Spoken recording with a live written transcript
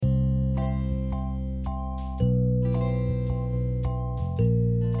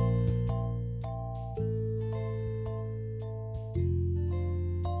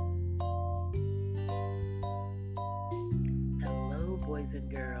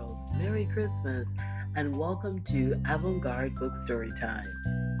girls. Merry Christmas and welcome to Avant-Garde Book Story Time.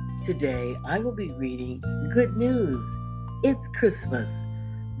 Today I will be reading Good News. It's Christmas.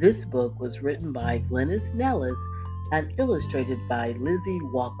 This book was written by Glenys Nellist and illustrated by Lizzie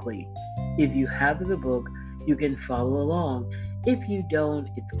Walkley. If you have the book, you can follow along. If you don't,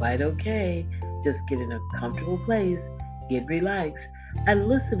 it's quite okay. Just get in a comfortable place, get relaxed, and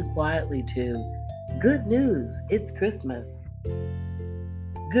listen quietly to Good News. It's Christmas.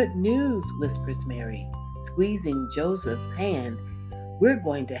 Good news, whispers Mary, squeezing Joseph's hand. We're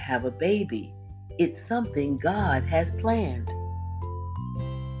going to have a baby. It's something God has planned.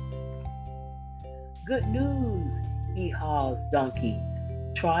 Good news, hee-haws Donkey,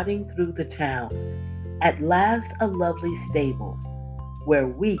 trotting through the town. At last a lovely stable, where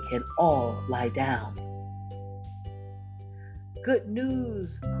we can all lie down. Good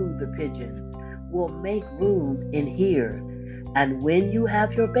news, coo the pigeons, we'll make room in here. And when you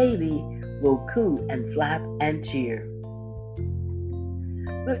have your baby, we'll coo and flap and cheer.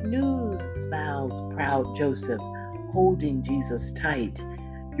 Good news, smiles proud Joseph, holding Jesus tight.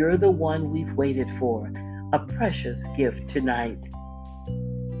 You're the one we've waited for, a precious gift tonight.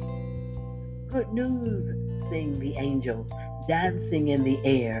 Good news, sing the angels, dancing in the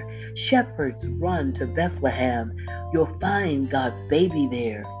air. Shepherds run to Bethlehem, you'll find God's baby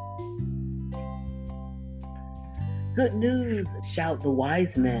there. Good news, shout the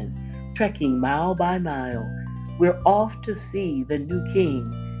wise men, trekking mile by mile. We're off to see the new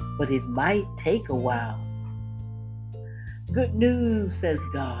king, but it might take a while. Good news, says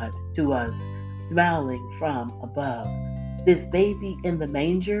God to us, smiling from above. This baby in the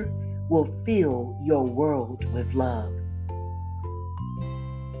manger will fill your world with love.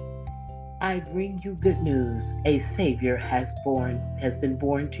 I bring you good news. A Savior has been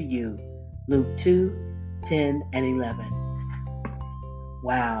born to you. Luke 2:10 and 11.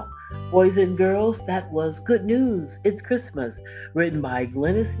 Wow. Boys and girls, that was Good News. It's Christmas, written by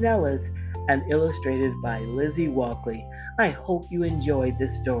Glenys Nellist and illustrated by Lizzie Walkley. I hope you enjoyed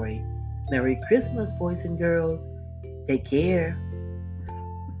this story. Merry Christmas, boys and girls. Take care.